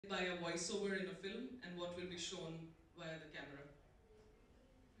by a voiceover in a film and what will be shown via the camera.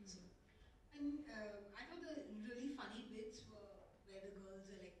 So, And I thought the really funny bits were where the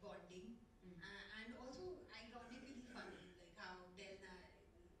girls are like bonding, and also ironically funny, like how Delna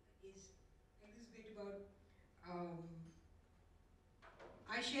is like this bit about. Um,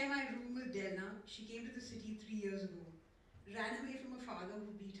 I share my room with Delna. She came to the city 3 years ago, ran away from a father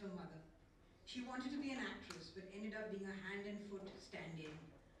who beat her mother. She wanted to be an actress, but ended up being a hand and foot stand-in.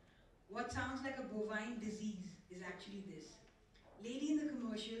 What sounds like a bovine disease is actually this. Lady in the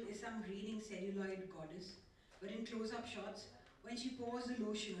commercial is some reigning celluloid goddess, but in close-up shots, when she pours the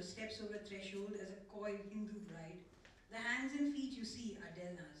lotion or steps over a threshold as a coy Hindu bride, the hands and feet you see are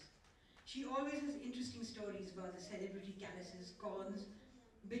Delna's. She always has interesting stories about the celebrity calluses, corns,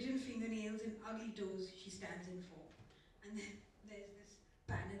 bitten fingernails, and ugly toes she stands in for. And then there's this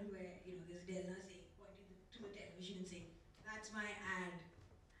panel where, there's Delna saying, pointing to the television and saying, "That's my ad,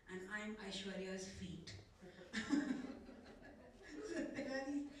 and I'm Aishwarya's feet." So there are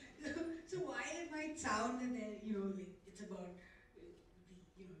these, so while it might sound that like it's about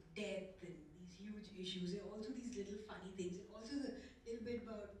death and these huge issues, there are also these little funny things. And also the little bit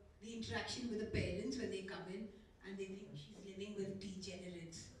about the interaction with the parents when they come in and they think she's living with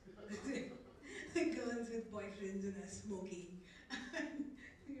degenerates. The girls with boyfriends and are smoking. And,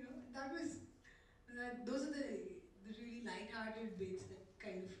 that was those are the really light-hearted bits that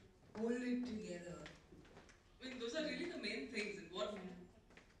kind of hold it together. I mean, those are really the main things. And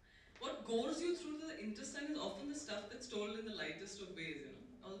what gores you through the intestine is often the stuff that's told in the lightest of ways,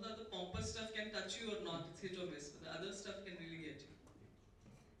 All the other pompous stuff can touch you or not, it's hit or miss, but the other stuff can really get you.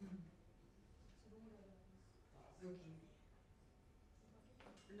 Okay.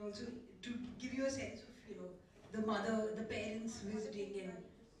 And also to give you a sense of, the mother, the parents visiting,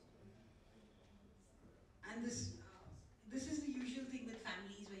 and this is the usual thing with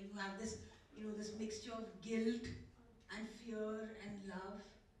families where you have this, this mixture of guilt and fear and love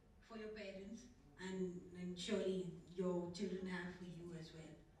for your parents, and surely your children have for you as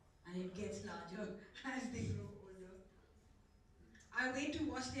well. And it gets larger as they grow older. I wait to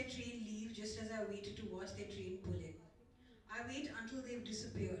watch their train leave just as I waited to watch their train pull in. I wait until they've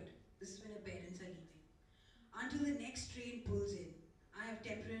disappeared. This is when our parents are leaving. Until the next train pulls in, I have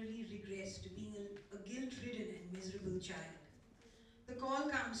temporarily regressed to being a guilt-ridden and miserable child. The call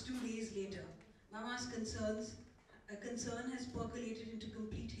comes 2 days later. Mama's concern has percolated into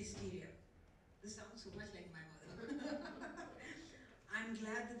complete hysteria. This sounds so much like my mother. I'm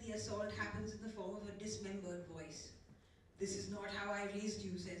glad that the assault happens in the form of a dismembered voice. "This is not how I raised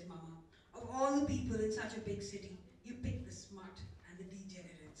you," says Mama. "Of all the people in such a big city, you pick the smart and the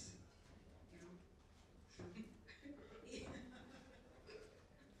degenerates."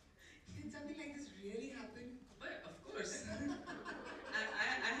 Did something like this really happen? But of course.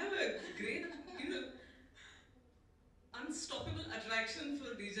 I have a great, unstoppable attraction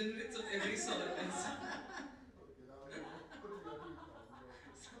for degenerates of every sort.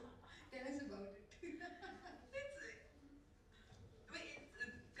 So, tell us about it.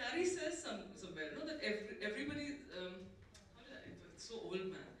 Kari says somewhere, no, that everybody, it's so old,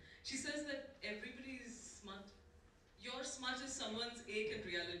 man. She says that everybody is smart. Your smart is someone's ache in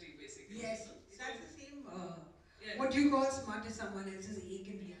reality, basically. Yes, So, that's the same. Yeah. What you call smart is someone else's ache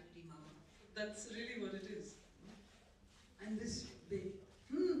in reality, Mama. That's really what it is. And this bit,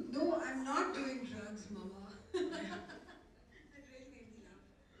 no, I'm not doing drugs, Mama. That really made me laugh.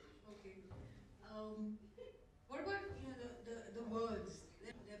 Okay. What about the words?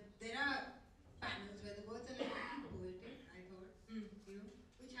 There are panels where the words are like pretty poetic, I thought,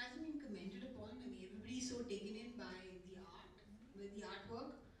 which hasn't been commented upon. I mean, everybody's so taken in by the art, with the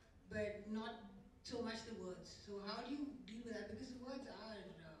artwork, but not so much the words. So how do you deal with that? Because the words are.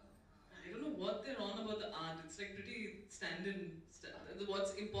 I don't know what they're on about the art. It's like pretty stand-in.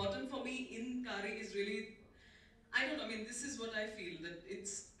 What's important for me in Kari is really, I don't know, I mean, this is what I feel, that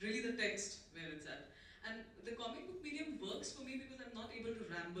it's really the text where it's at. And the comic book medium works for me because I'm not able to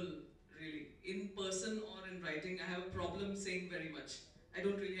ramble, really. In person or in writing, I have a problem saying very much. I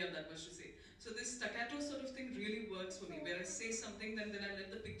don't really have that much to say. So this staccato sort of thing really works for me, where I say something, then I let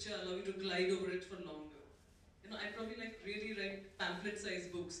the picture allow you to glide over it for longer. I'd probably really write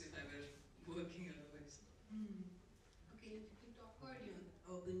pamphlet-sized books if I were working otherwise. Okay, if you can talk about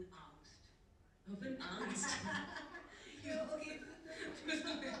urban angst. Urban angst? Okay.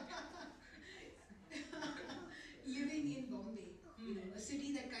 Living in Bombay, a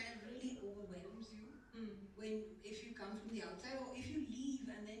city that kind of really overwhelms you if you come from the outside or if you leave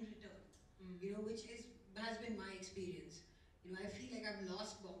and then return, which has been my experience. I feel like I've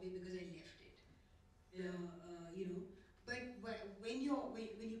lost Bombay because I left it. but when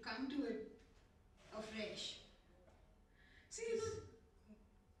you come to it afresh, See, you know,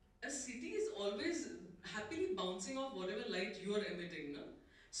 a city is always happily bouncing off whatever light you are emitting, no?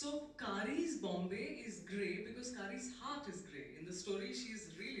 So Kari's Bombay is grey because Kari's heart is grey. In the story, she's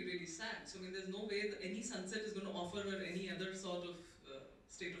really, really sad. So I mean, there's no way that any sunset is going to offer her any other sort of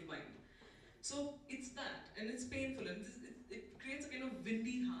state of mind. So it's that, and it's painful, and it creates a kind of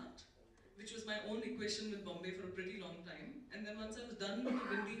windy heart, which was my own equation with Bombay for a pretty long time. And then once I was done with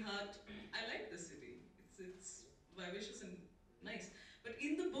the windy heart, I like the city. It's vivacious and nice. But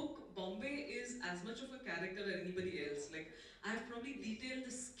in the book, Bombay is as much of a character as anybody else. Like, I have probably detailed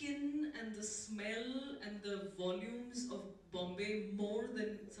the skin and the smell and the volumes of Bombay more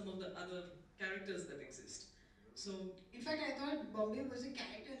than some of the other characters that exist. So, in fact, I thought Bombay was a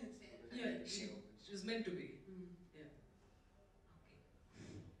character in itself. yeah, she was meant to be. Mm. Yeah.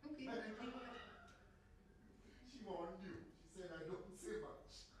 Okay, I think She warned you. She said, I don't say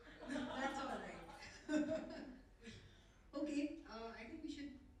much. that's all right. Okay, I think we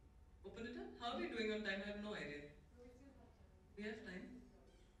should. Open it up? How are we doing on time? I have no idea. We have time?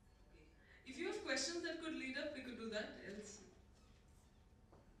 Okay. If you have questions that could lead up, we could do that. Else,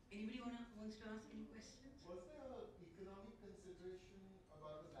 Anybody wants to ask any questions? Was there an economic consideration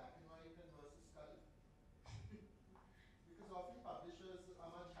about the black and white and versus color? Because often publishers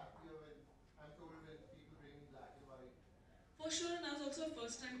are much happier when, I'm told, when people bring in black and white. for sure, and I was also a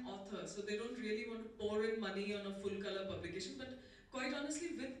first-time author, so they don't really want to pour in money on a full-color publication. But quite honestly,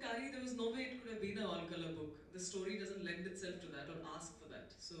 with Kari, there was no way it could have been an all-color book. The story doesn't lend itself to that or ask for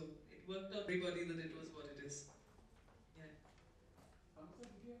that. So it worked out for everybody that it was what it is. Yeah. So did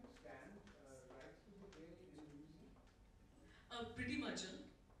you ever scan rights to the play in the museum? Pretty much, huh?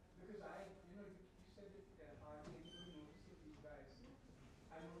 Because you said that hardly anybody noticed it, these guys.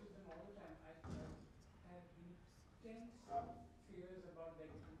 I noticed them all the time. I had intense fears about like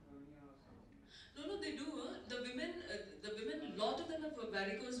hernia or something. No, they do. The women, lot of them have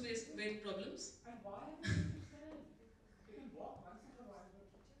varicose vein problems. And why are they to stand? They can walk once in a while, but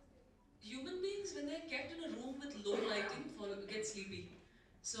Human beings, when they're kept in a room with low lighting, get sleepy.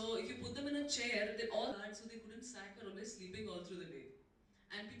 So if you put them in a chair, they're all hard, so they couldn't sack or always sleeping all through the day.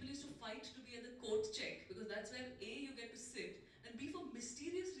 And people used to fight to be at the coat check because that's where A, you get to sit, and B, for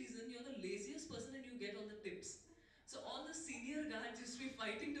mysterious reason, you're the laziest person and you get all the tips. So all the senior guards used to be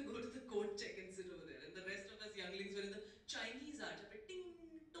fighting to go to the coat check and sit over there. And the rest of us younglings were in the Chinese art, like ting,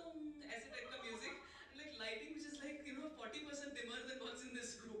 tong, as it like the music, and like lighting which is like, 40% dimmer than what's in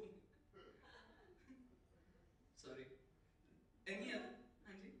this room. Sorry. Any other?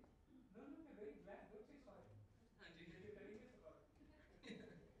 Hanji? no, they're very glad. Don't say sorry. Hanji. You're telling us about it.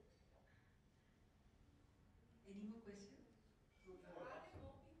 Any more questions? So, Are there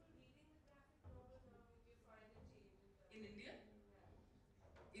more people reading the graphic novel now? Do you find a change In India?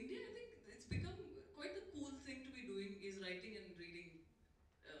 India, I think it's become quite the cool thing to be doing is writing and reading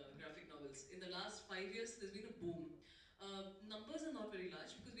graphic novels. In the last 5 years, there's been a boom. Numbers are not very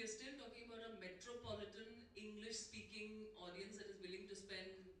large because we are still talking about a metropolitan English-speaking audience that is willing to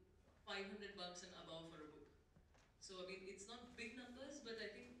spend $500 and above for a book. So I mean, it's not big numbers, but I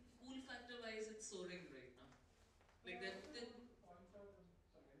think cool factor-wise, it's soaring right now. Like that. No,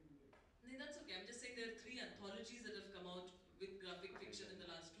 that's okay. I'm just saying there are 3 anthologies that have come out with graphic fiction in the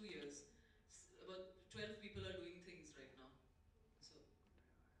last 2 years. About 12 people are doing things right now. So.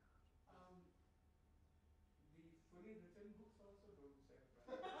 The fully written books also don't sell.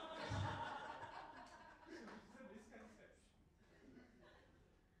 This is a misconception.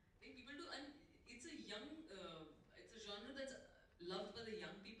 I think people do, and it's a it's a genre that's loved by the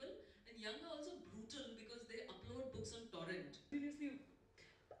young people, and young are also brutal because they upload books on torrent. Seriously,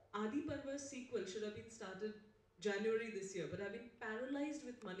 Adi Parva's sequel should have been started January this year, but I've been paralyzed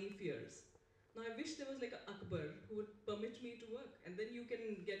with money fears. Now I wish there was like an Akbar who would permit me to work, and then you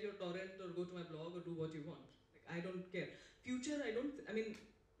can get your torrent or go to my blog or do what you want. Like, I don't care. Future, we're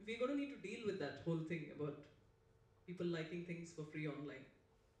going to need to deal with that whole thing about people liking things for free online.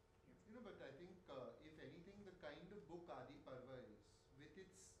 But I think, if anything, the kind of book Adi Parva is, with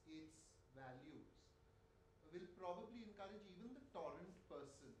its values, will probably encourage even the torrent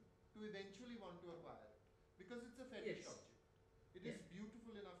person to eventually want to acquire it. Because it's a fetish Yes. object. It is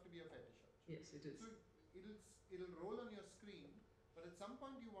beautiful enough to be a fetish object. Yes, it is. So it'll roll on your screen, but at some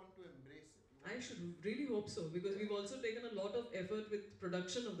point you want to embrace it. I should really hope so, because we've also taken a lot of effort with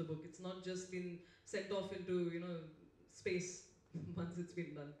production of the book. It's not just been sent off into, space once it's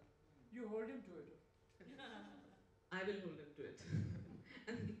been done. You hold him to it. I will hold him to it.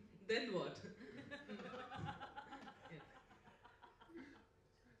 And then what? Yeah.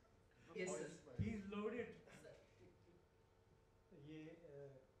 Yes, sir. He's loaded.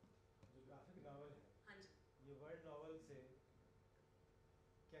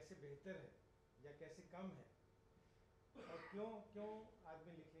 कैसे बेहतर है या कैसे कम है, और क्यों क्यों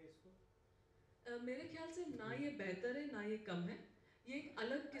आदमी लिखे इसको? मेरे ख्याल से ना ये बेहतर है ना ये कम है, ये एक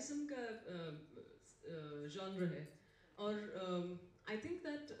अलग किस्म का जॉनर है। और आई थिंक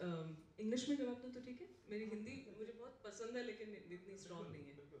दैट इंग्लिश में जवाब दूँ तो ठीक है? मेरी हिंदी मुझे बहुत पसंद है लेकिन इतनी स्ट्रॉन्ग नहीं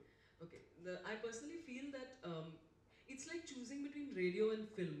है। बिल्कुल। Okay, I personally feel that it's like choosing between radio and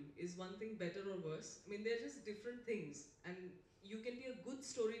film. Is one thing better or worse? I mean, they're just different things, and you can be a good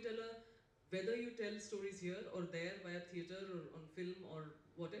storyteller whether you tell stories here or there via theatre or on film or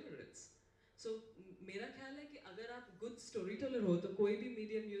whatever it's. So मेरा ख्याल है कि अगर आप good storyteller हो तो कोई भी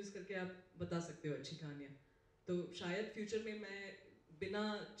medium use करके आप बता सकते हो अच्छी कहानियाँ। तो शायद future में मैं बिना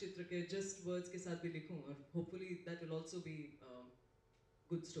चित्र के just words के साथ भी लिखूँ, और hopefully that will also be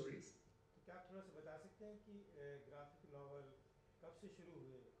good stories. तो क्या आप थोड़ा सा बता सकते हैं कि ग्राफिक नॉवल कब से शुरू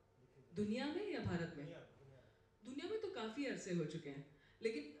हुए लिखे जाने? दुनिया में या भारत में? दुनिया दुनिया में तो काफ़ी अरसे हो चुके हैं,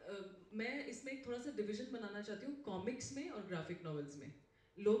 लेकिन मैं इसमें एक थोड़ा सा डिवीजन बनाना चाहती हूँ कॉमिक्स में और ग्राफिक नॉवेल्स में।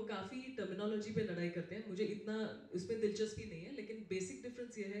 लोग काफ़ी टर्मिनोलॉजी पे लड़ाई करते हैं, मुझे इतना उसमें दिलचस्पी नहीं है, लेकिन बेसिक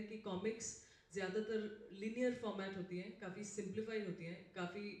डिफरेंस ये है कि कॉमिक्स ज़्यादातर लिनियर फॉर्मेट होती हैं, काफ़ी सिंप्लीफाइड होती हैं,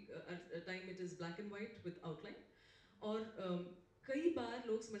 काफ़ी time it is black and white with outline, और कई बार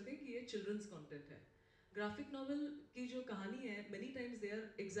लोग समझते हैं कि ये चिल्ड्रंस कंटेंट है। ग्राफिक नॉवल की जो कहानी है, many times they are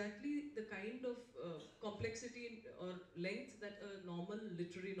exactly the kind of complexity और length that a normal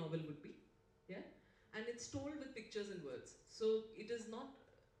literary novel would be, and it's told with pictures and words, so it is not,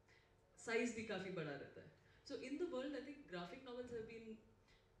 size भी काफ़ी बड़ा रहता है। सो in the world I think graphic novels have been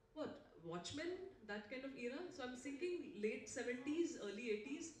Watchmen, that kind of era. So I'm thinking late 70s, early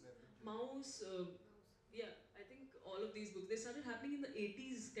 80s, Mouse, yeah, I think all of these books, they started happening in the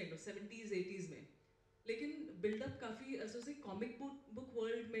 80s, kind of 70s, 80s में. लेकिन build-up काफ़ी अरसों से comic book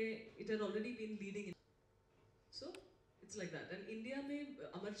world में it had already been leading in. So it's like that. And India में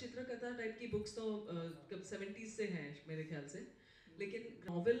अमर चित्र कथा type की books तो कब 70s से हैं मेरे ख्याल से, लेकिन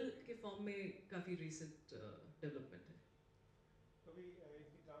novel के form में काफ़ी recent development है। कभी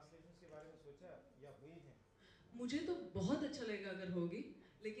इनकी ट्रांसलेशन के बारे में सोचा या हुई है? मुझे तो बहुत अच्छा लगेगा अगर होगी,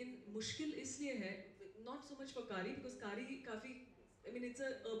 लेकिन मुश्किल इसलिए है, not so much for कारी, because कारी काफ़ी, I mean it's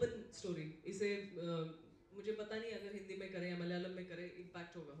a urban story, इसे मुझे पता नहीं अगर हिंदी में करें या मलयालम में करें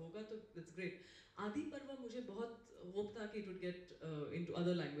इम्पैक्ट होगा तो that's great. आदि पर्व मुझे बहुत होप था कि it would get into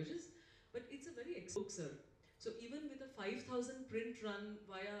other languages, but it's a very book, sir. So even with a 5,000 print run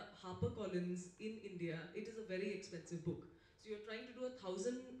via HarperCollins in India, it is a very expensive book. So you're trying to do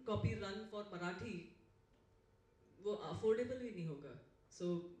 1,000 copy run for Marathi, वो affordable ही नहीं होगा. So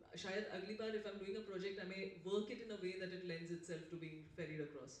शायद अगली बार if I'm doing a project, I may work it in a way that it lends itself to being ferried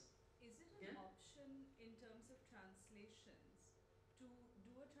across. Is it an option in terms of translations to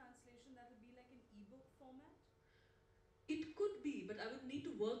do a translation that will be like an ebook format? It could be, but I would need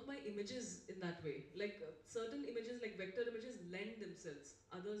to work my images in that way. Like certain images, like vector images, lend themselves.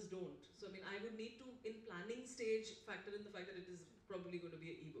 Others don't. So I mean, I would need to, in planning stage, factor in the fact that it is probably going to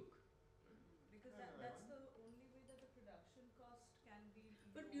be an ebook. Because that's the only way that the production cost can be.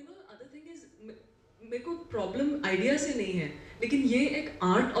 But you know, other thing is, मेरे को problem idea से नहीं है, लेकिन ये एक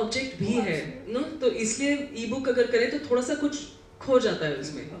art object भी है, no? तो इसलिए ebook अगर करें तो थोड़ा सा कुछ खो जाता है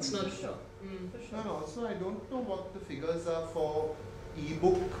उसमें. It's not. And also, I don't know what the figures are for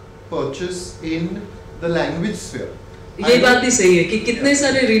e-book purchase in the language sphere. ये बात भी सही है कि कितने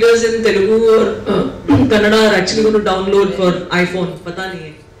सारे readers in Telugu और Kannada are actually going to download for iPhone, पता नहीं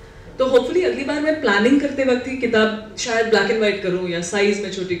है. तो hopefully अगली बार मैं planning करते वक्त ही किताब शायद black and white करूँ या size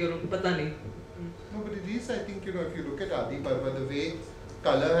में छोटी करूँ, पता नहीं. No, but it is, I think, you know, if you look at Adi Parva, the way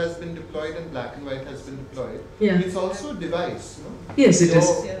color has been deployed and black and white has been deployed, it's also a device, no? Yes, it is.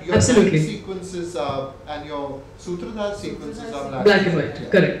 Your Absolutely. line sequences are, and your Sutradhar sequences are Black and white,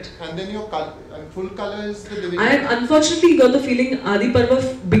 correct. And then your full color is the living. I have unfortunately got the feeling Adi Parva,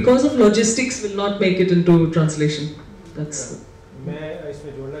 because of logistics, will not make it into translation. That's. मैं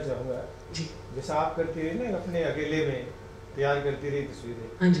इसमें जोड़ना चाहूँगा, जी. जैसा आप करती रही ना अपने अकेले में तैयार करती रही तस्वीरें.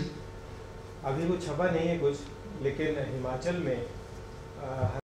 हाँ जी. अभी वो छपा नहीं है कुछ, लेकिन हिमाचल में